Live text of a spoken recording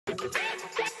Oh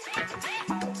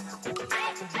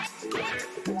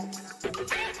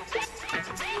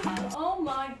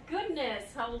my goodness,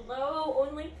 hello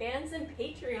OnlyFans and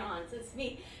Patreons. It's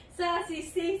me, Sassy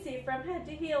Stacey from Head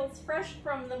to Heels, fresh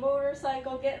from the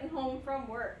motorcycle getting home from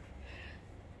work.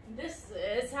 This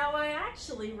is how I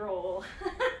actually roll.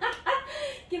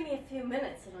 Give me a few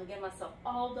minutes and I'll get myself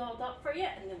all dolled up for you,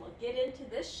 and then we'll get into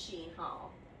this Shein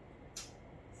haul.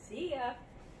 See ya.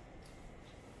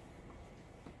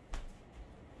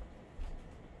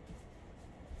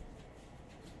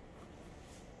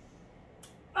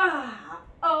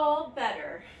 All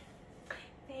better.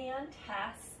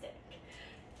 Fantastic.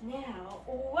 Now,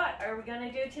 what are we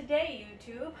gonna do today,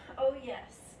 YouTube? Oh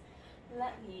yes,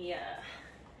 let me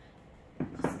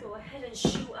just go ahead and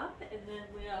shoe up, and then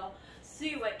we'll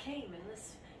see what came in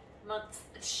this month's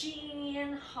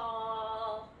Shein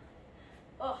haul.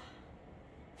 Oh,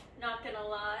 not gonna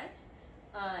lie,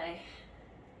 I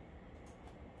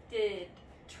did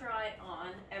try on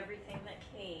everything that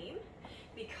came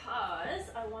because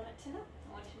I wanted to know.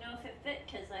 I wanted to know if it fit,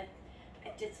 because I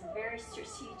did some very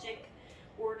strategic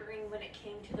ordering when it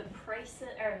came to the prices,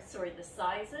 or sorry, the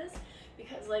sizes,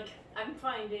 because like I'm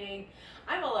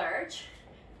a large,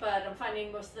 but I'm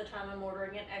finding most of the time I'm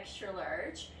ordering an extra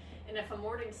large, and if I'm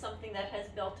ordering something that has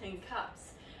built-in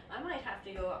cups, I might have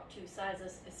to go up 2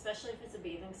 sizes, especially if it's a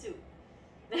bathing suit.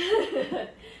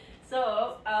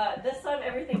 So this time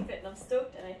everything fit, and I'm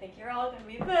stoked, and I think you're all going to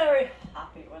be very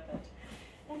happy with it.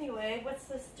 Anyway, what's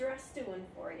this dress doing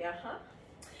for you, huh?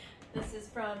 This is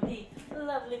from the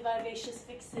lovely Vivacious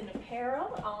Vixen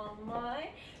apparel online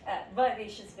at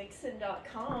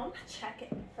vivaciousvixen.com. Check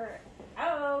her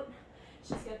out.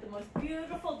 She's got the most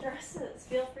beautiful dresses.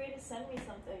 Feel free to send me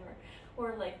something,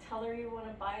 or like tell her you want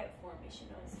to buy it for me.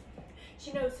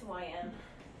 She knows who I am.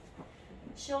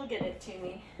 She'll get it to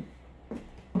me.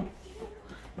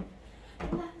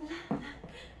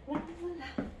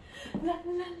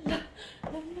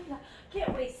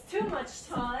 Can't waste too much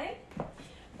time,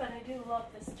 but I do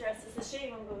love this dress. It's a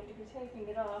shame I'm going to be taking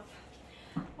it off.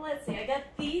 Let's see, I got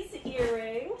these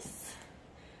earrings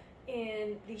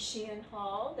in the Shein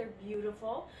haul. They're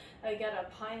beautiful. I got a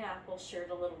pineapple shirt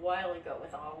a little while ago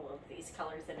with all of these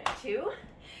colors in it too.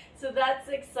 So that's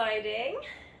exciting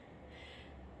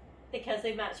because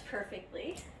they match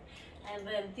perfectly. And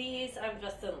then these I'm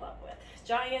just in love with.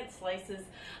 Giant slices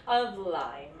of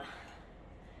lime.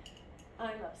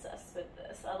 I'm obsessed with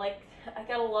this. I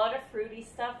got a lot of fruity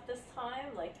stuff this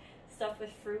time, like stuff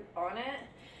with fruit on it.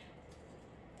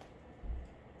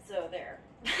 So there.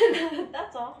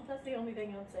 That's all. That's the only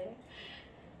thing I'm saying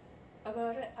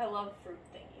about it. I love fruit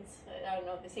thingies. I don't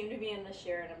know, they seem to be in this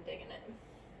year and I'm digging it.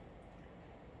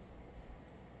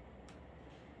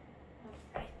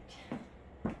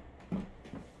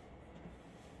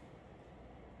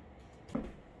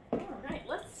 Alright,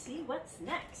 let's see what's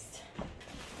next.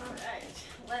 Alright,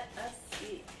 let us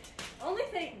see. Only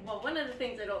thing, well, one of the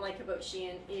things I don't like about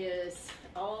Shein is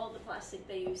all the plastic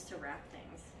they use to wrap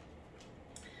things.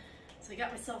 So I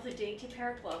got myself a dainty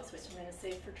pair of gloves, which I'm going to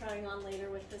save for trying on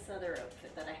later with this other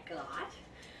outfit that I got.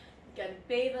 Got a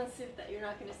bathing suit that you're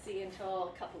not going to see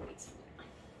until a couple weeks from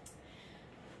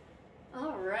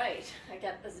now. Alright, I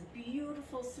got this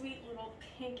beautiful, sweet little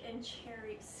pink and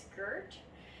cherry skirt.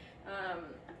 I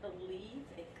believe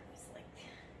it goes like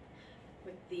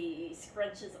with the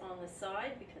scrunches on the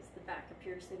side because the back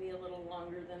appears to be a little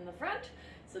longer than the front,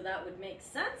 so that would make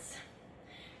sense.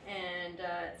 And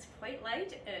it's quite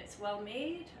light and it's well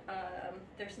made.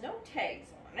 There's no tags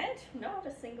on it, not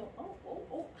a single.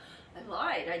 Oh, I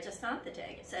lied, I just found the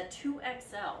tag. It's at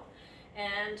 2XL,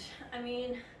 and I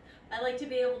mean, I like to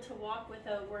be able to walk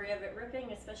without worry of it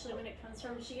ripping, especially when it comes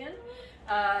from Shein.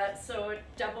 So a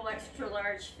double extra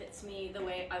large fits me the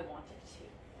way I want it to.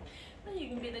 Well, you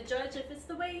can be the judge if it's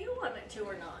the way you want it to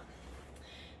or not.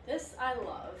 This I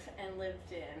love and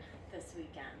lived in this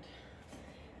weekend.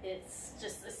 It's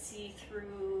just a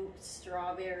see-through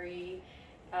strawberry,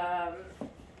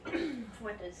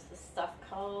 what is the stuff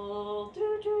called?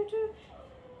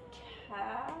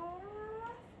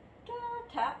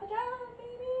 Taffeta,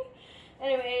 maybe?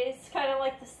 Anyways, kind of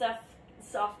like the stuff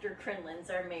softer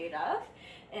crinolines are made of.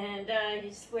 And you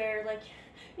just wear like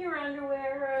your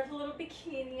underwear or a little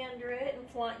bikini under it and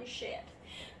flaunt your shit.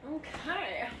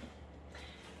 Okay.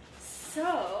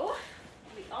 So,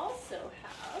 we also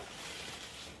have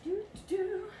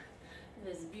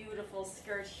this beautiful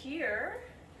skirt here.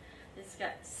 It's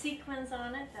got sequins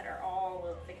on it that are all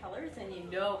of the colors, and you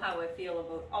know how I feel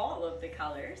about all of the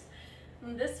colors.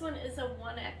 And this one is a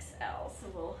 1XL, so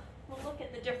we'll look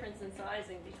at the difference in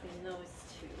sizing between those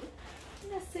two. I'm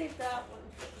gonna save that one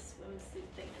for the swimsuit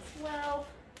thing as well.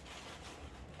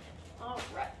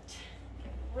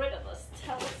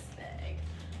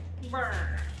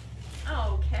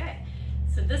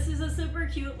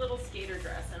 cute little skater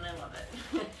dress, and I love it.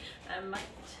 I might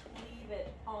leave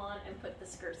it on and put the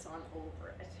skirts on over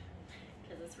it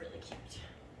because it's really cute.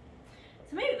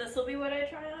 So maybe this will be what I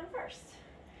try on first.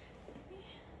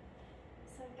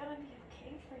 Is that gonna be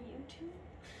okay for you too?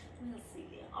 We'll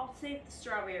see. I'll save the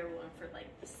strawberry one for like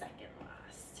the second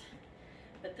last.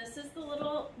 But this is the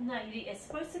little nightie. It's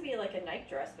supposed to be like a night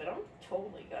dress, but I'm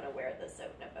totally gonna wear this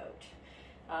out and about.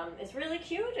 It's really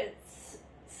cute. It's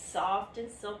soft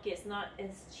and silky. It's not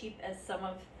as cheap as some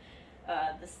of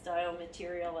the style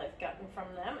material I've gotten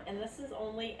from them. And this is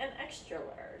only an extra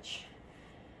large.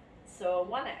 So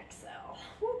 1XL.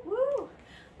 Woo woo!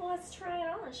 Well, let's try it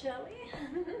on, shall we?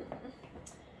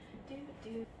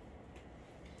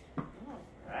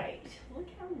 Alright, look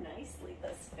how nicely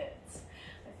this fits.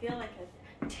 I feel like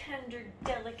a tender,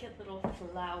 delicate little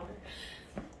flower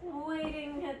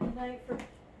waiting at night for,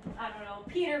 I don't know,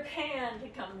 Peter Pan to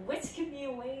come whisk me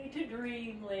away to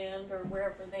dreamland or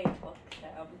wherever they took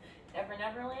them.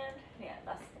 Neverland? Yeah,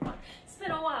 that's the one. It's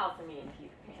been a while for me and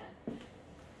Peter Pan.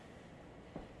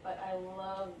 But I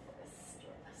love this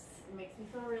dress. It makes me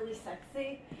feel really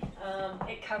sexy.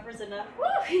 It covers enough.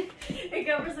 Woo! It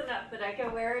covers enough that I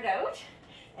can wear it out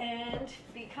and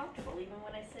be comfortable even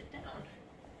when I sit down.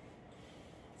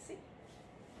 See?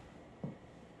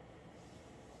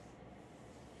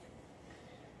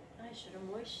 I should have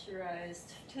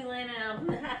moisturized. Too late now.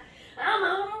 I'm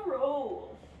on a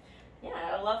roll.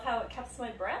 Yeah, I love how it cups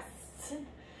my breasts.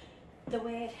 The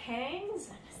way it hangs.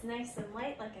 It's nice and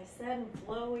light, like I said, and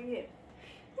flowy.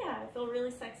 Yeah, I feel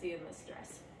really sexy in this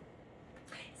dress.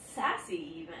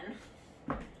 Sassy, even.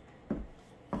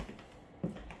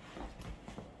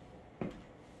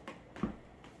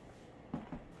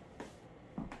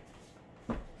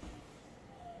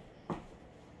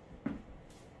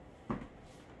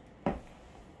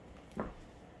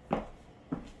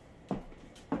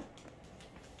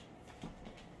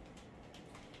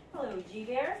 Hello,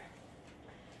 G-Bear.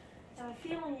 I have a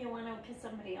feeling you want to because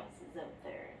somebody else is out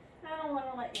there. I don't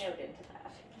want to let you out into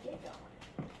that. Get going.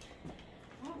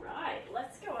 All right,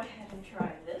 let's go ahead and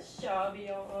try this shabby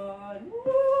on.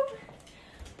 Woo!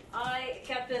 I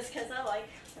got this because I like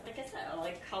I said, I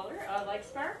like color, I like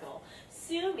sparkle.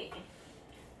 Sue me.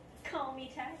 Call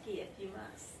me tacky if you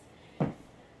must.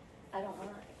 I don't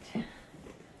mind.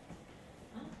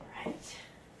 All right.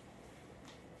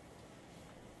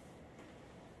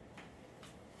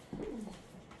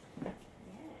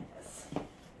 Yes.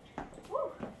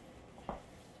 Woo.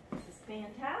 This is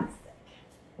fantastic.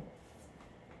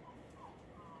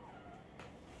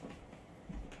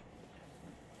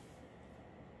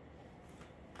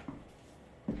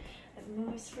 It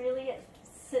moves freely, it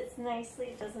sits nicely,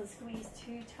 it doesn't squeeze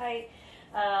too tight.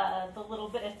 The little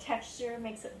bit of texture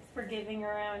makes it forgiving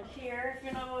around here, if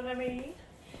you know what I mean.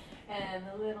 And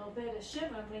the little bit of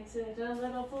shimmer makes it a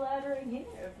little flattering here,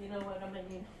 if you know what I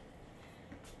mean.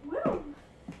 Woo!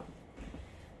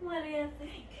 What do you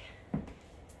think?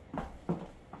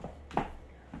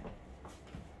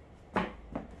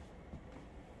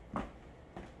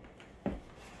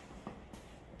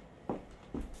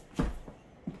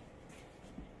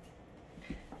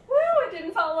 Woo! It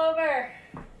didn't fall over.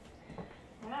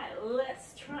 Alright,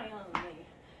 let's try on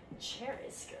the cherry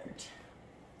skirt.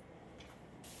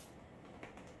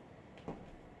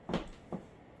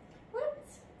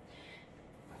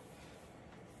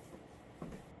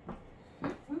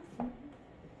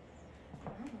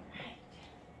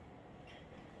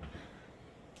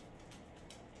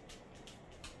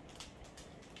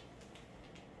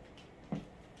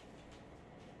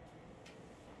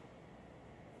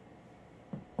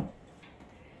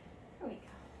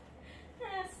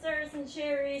 And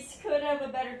cherries could have a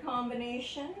better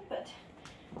combination, but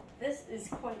this is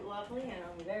quite lovely, and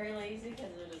I'm very lazy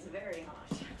because it is very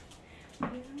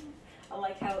hot. I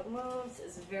like how it moves.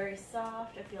 It's very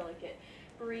soft. I feel like it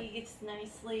breathes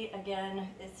nicely. Again,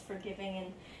 it's forgiving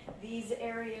in these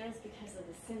areas because of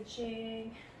the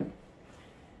cinching.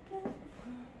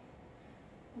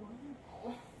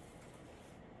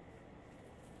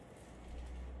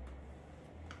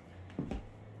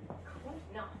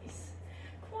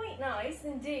 Nice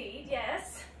indeed,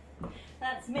 yes.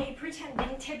 That's me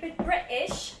pretending to be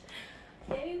British.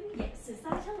 Oh yes, is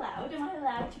that allowed? Am I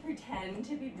allowed to pretend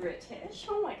to be British?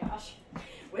 Oh my gosh.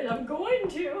 Well, I'm going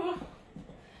to.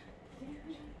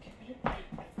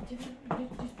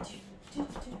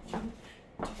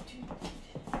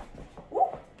 Ooh,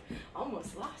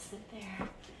 almost lost it there.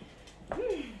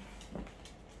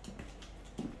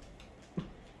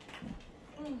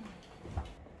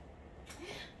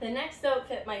 The next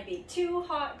outfit might be too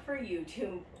hot for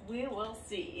YouTube. We will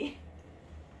see.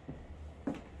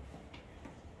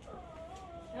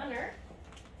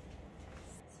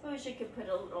 suppose you could put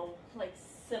a little like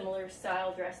similar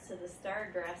style dress to the star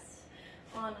dress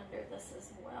on under this as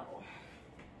well.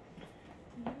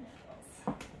 Yes.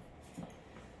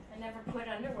 I never put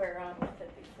underwear on with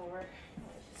it before.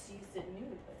 I just used it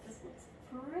nude, but this looks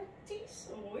pretty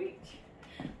sweet.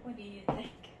 What do you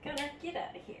think? Gonna get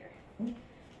out of here.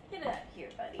 Get out of here,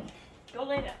 buddy. Go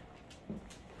lay down.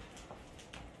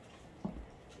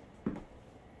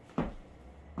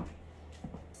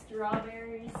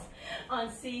 Strawberries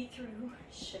on see-through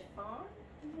chiffon,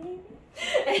 maybe?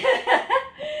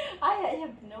 I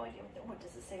have no idea what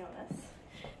does it say on this.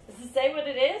 Does it say what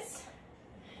it is?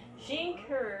 Shein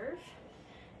curve,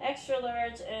 extra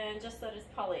large, and just that it's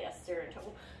polyester. And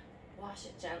wash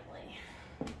it gently.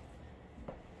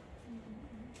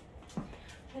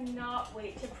 Cannot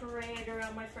wait to parade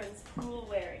around my friend's pool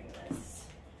wearing this.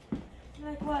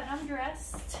 Like what? I'm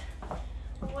dressed.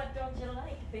 What don't you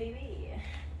like, baby?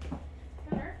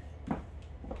 Gunner,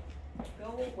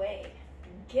 go away.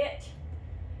 Get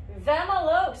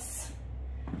vamoose.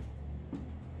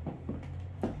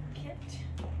 Get.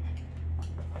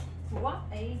 What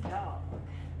a dog.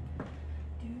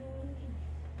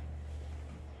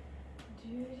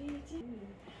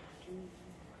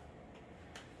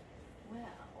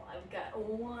 Well, I've got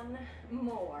one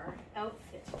more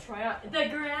outfit to try on. The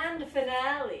grand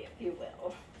finale, if you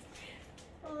will.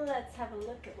 Let's have a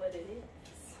look at what it is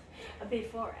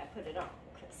before I put it on,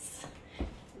 because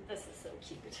this is so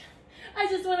cute. I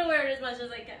just want to wear it as much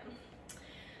as I can.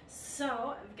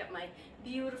 So I've got my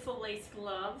beautiful lace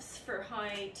gloves for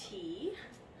high tea.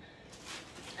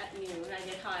 At noon I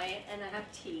get high and I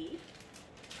have tea.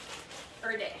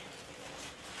 Or day.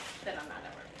 That I'm not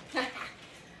ever.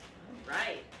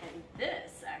 Alright, and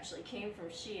this actually came from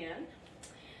Shein.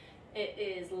 It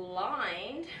is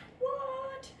lined.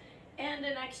 What? And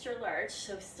an extra large,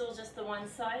 so still just the one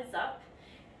size up.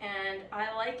 And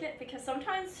I like it because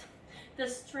sometimes the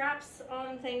straps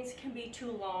on things can be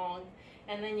too long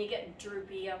and then you get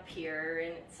droopy up here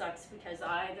and it sucks because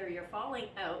either you're falling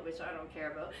out, which I don't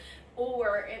care about,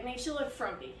 or it makes you look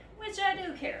frumpy, which I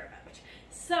do care about.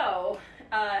 So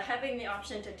having the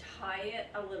option to tie it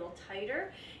a little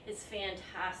tighter is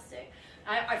fantastic.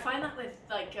 I find that with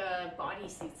like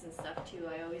bodysuits and stuff too.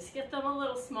 I always get them a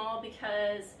little small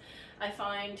because I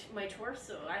find my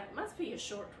torso, I must be a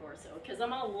short torso because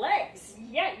I'm all legs.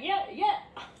 Yeah.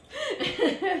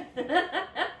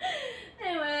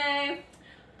 Anyway,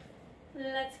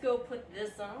 let's go put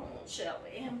this on, shall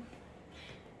we?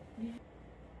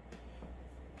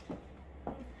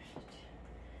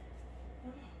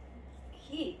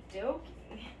 Okie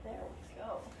dokie. There we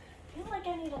go. I feel like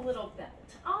I need a little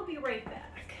belt. I'll be right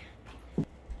back.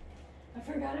 I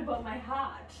forgot about my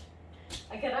hat.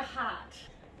 I got a hat.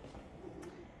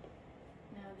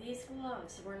 Now these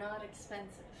gloves were not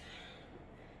expensive.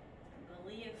 I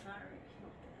believe I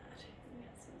look at that. We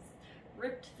got some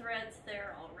ripped threads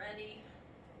there already.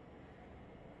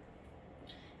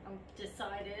 I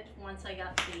decided once I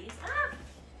got these. Ah!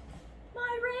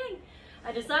 My ring!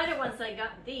 I decided once I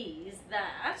got these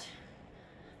that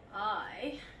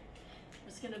I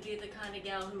was going to be the kind of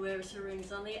gal who wears her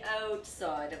rings on the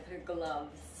outside of her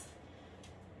gloves.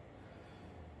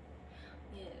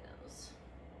 Yes.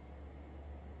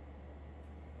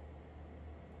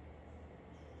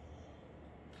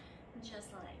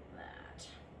 Just like that.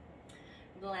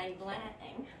 Blang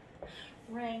blang.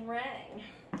 Rang rang.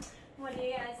 What do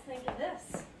you guys think of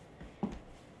this?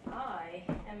 I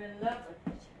am in love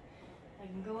with it. I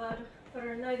can go out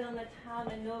for a night on the town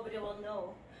and nobody will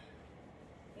know.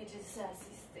 It is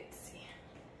Sassy Stacey.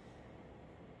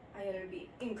 I'll be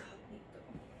incognito.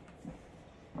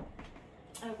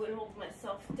 I will hold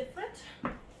myself different.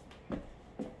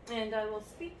 And I will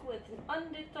speak with an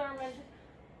undetermined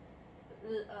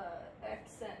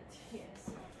accent. Yes.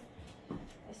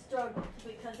 I struggle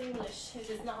because English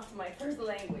is not my first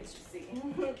language, you see.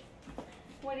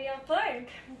 What do you think?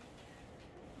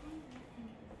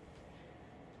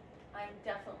 I'm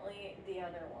definitely the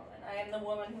other woman. I am the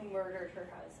woman who murdered her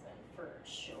husband, for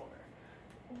sure.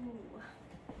 Ooh.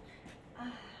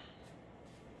 Ah.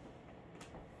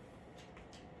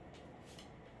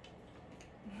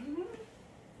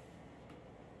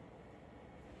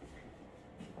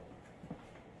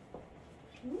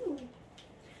 Ooh.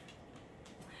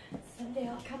 Someday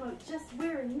I'll come out just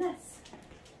wearing this.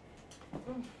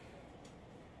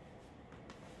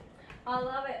 I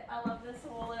love it. I love this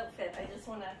whole outfit. I just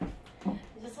want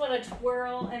to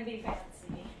twirl and be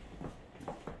fancy.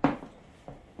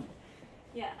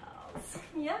 Yes.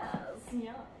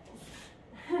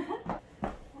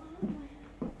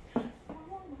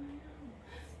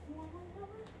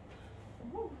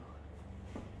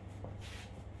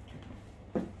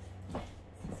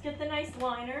 the nice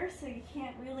liner so you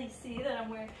can't really see that I'm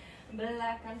wearing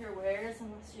black underwears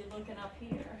unless you're looking up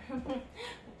here.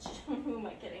 Which, who am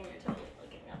I kidding? You're totally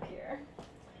looking up here.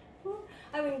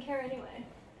 I wouldn't care anyway.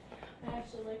 I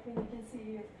actually like when you can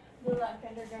see your black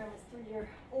undergarments through your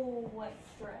old white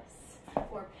dress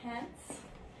or pants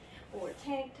or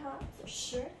tank tops or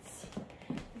shirts,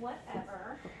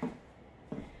 whatever.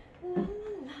 La, la,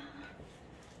 la.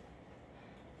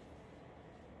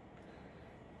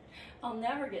 I'll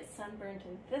never get sunburned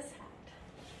in this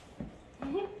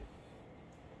hat.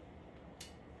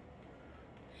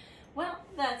 Well,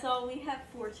 that's all we have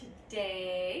for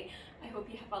today. I hope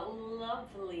you have a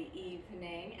lovely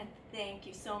evening, and thank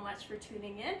you so much for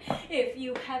tuning in. If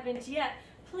you haven't yet,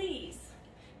 please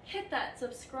hit that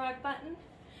subscribe button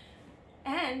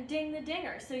and ding the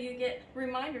dinger so you get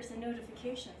reminders and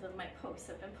notifications of my posts.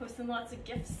 I've been posting lots of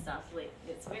gift stuff lately.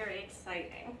 It's very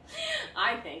exciting,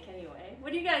 I think, anyway.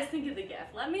 What do you guys think of the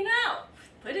gift? Let me know.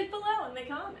 Put it below in the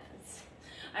comments.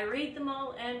 I read them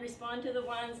all and respond to the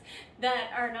ones that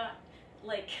are not,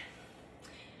 like,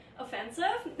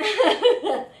 offensive.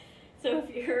 So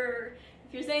if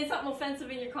you're saying something offensive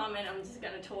in your comment, I'm just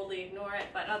going to totally ignore it,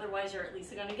 but otherwise you're at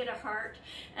least going to get a heart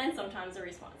and sometimes a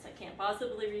response. I can't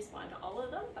possibly respond to all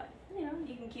of them, but you know,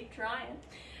 you can keep trying.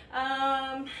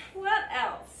 What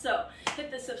else? So hit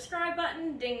the subscribe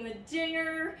button, ding the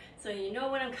dinger, so you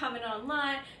know when I'm coming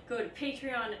online. Go to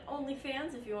Patreon and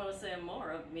OnlyFans if you want to see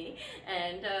more of me,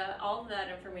 and all of that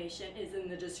information is in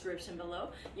the description below.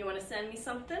 You want to send me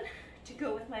something to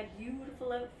go with my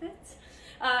beautiful outfits?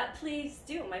 Please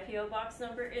do. My PO box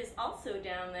number is also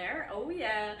down there. Oh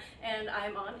yeah, and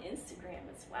I'm on Instagram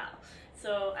as well.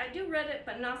 So I do Reddit,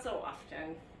 but not so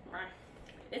often.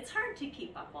 It's hard to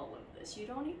keep up all of this. You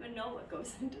don't even know what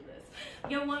goes into this.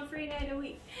 You get one free night a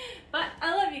week. But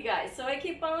I love you guys, so I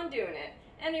keep on doing it.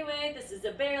 Anyway, this is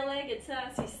a bare-legged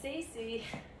Sassy Stacey.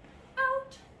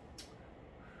 Out.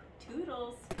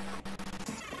 Toodles.